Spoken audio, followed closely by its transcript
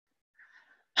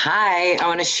Hi, I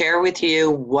want to share with you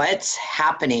what's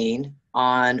happening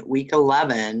on week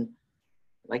 11,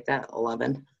 like that,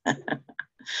 11,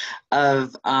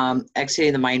 of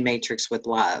Exiting the Mind Matrix with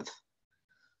Love.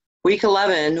 Week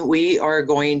 11, we are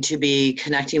going to be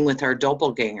connecting with our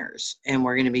doppelgangers, and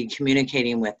we're going to be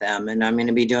communicating with them, and I'm going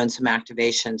to be doing some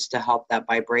activations to help that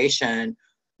vibration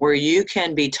where you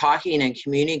can be talking and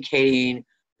communicating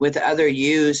with other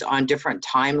yous on different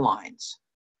timelines.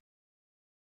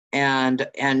 And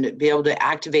be able to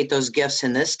activate those gifts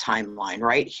in this timeline,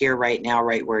 right here, right now,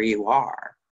 right where you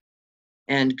are.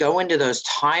 And go into those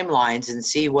timelines and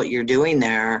see what you're doing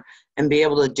there and be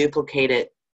able to duplicate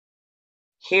it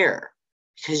here.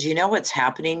 Because you know what's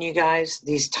happening, you guys?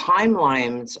 These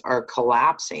timelines are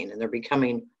collapsing and they're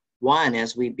becoming one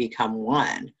as we become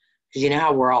one. Because you know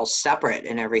how we're all separate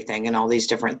and everything and all these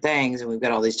different things, and we've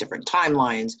got all these different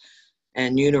timelines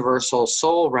and universal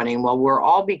soul running. Well, we're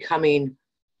all becoming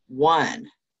one.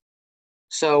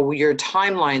 So your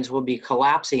timelines will be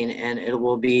collapsing and it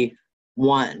will be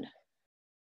one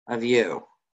of you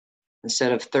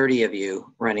instead of 30 of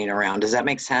you running around. Does that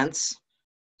make sense?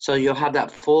 So you'll have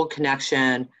that full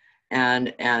connection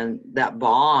and that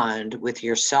bond with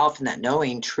yourself and that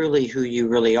knowing truly who you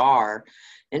really are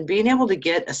and being able to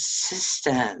get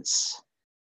assistance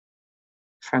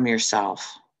from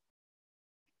yourself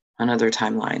on other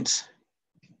timelines.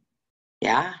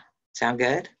 Yeah? Sound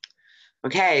good?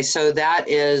 Okay, so that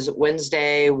is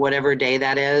Wednesday, whatever day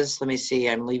that is. Let me see,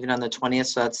 I'm leaving on the 20th,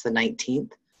 so that's the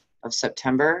 19th of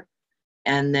September.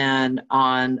 And then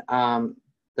on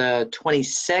the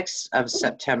 26th of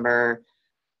September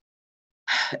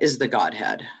is the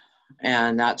Godhead.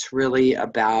 And that's really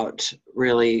about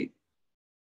really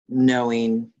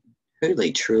knowing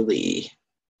really, truly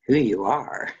who you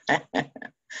are.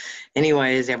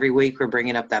 Anyways, every week we're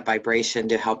bringing up that vibration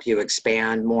to help you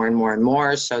expand more and more and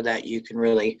more so that you can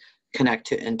really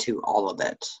connect into all of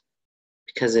it,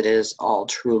 because it is all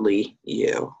truly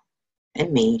you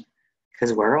and me,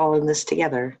 because we're all in this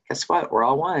together. Guess what? We're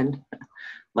all one.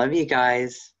 Love you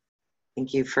guys.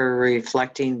 Thank you for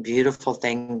reflecting beautiful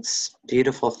things,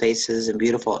 beautiful faces, and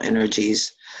beautiful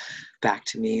energies back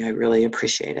to me. I really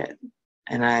appreciate it.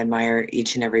 And I admire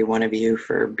each and every one of you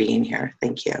for being here.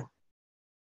 Thank you.